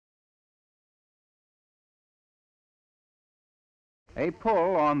A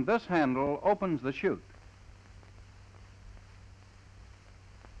pull on this handle opens the chute.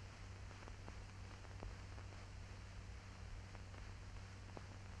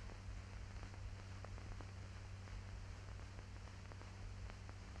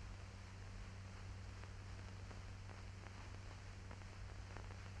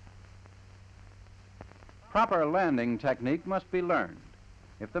 Proper landing technique must be learned.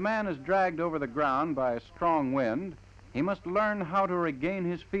 If the man is dragged over the ground by a strong wind, he must learn how to regain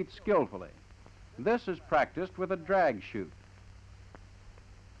his feet skillfully. This is practiced with a drag chute.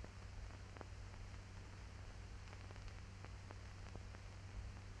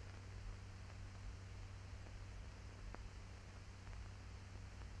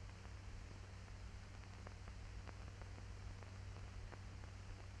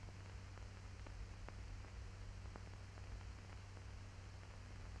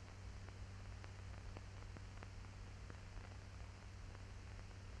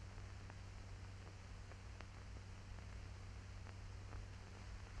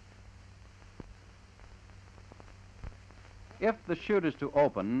 If the chute is to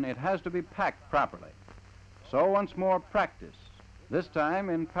open, it has to be packed properly. So once more practice, this time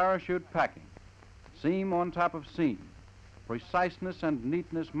in parachute packing. Seam on top of seam. Preciseness and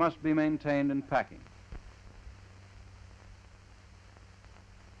neatness must be maintained in packing.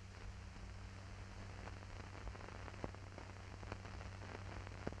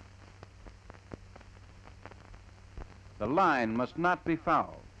 The line must not be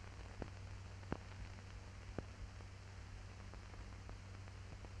fouled.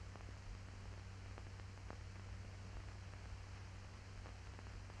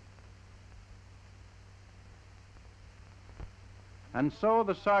 And so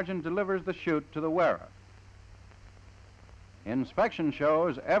the sergeant delivers the chute to the wearer. Inspection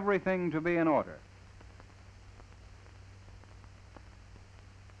shows everything to be in order.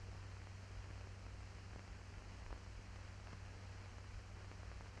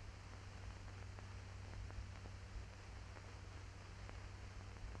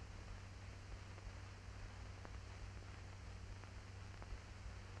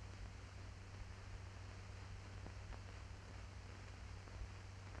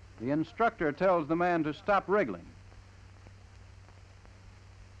 The instructor tells the man to stop wriggling.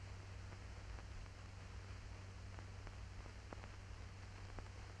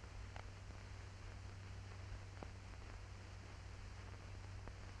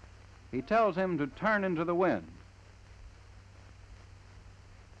 He tells him to turn into the wind.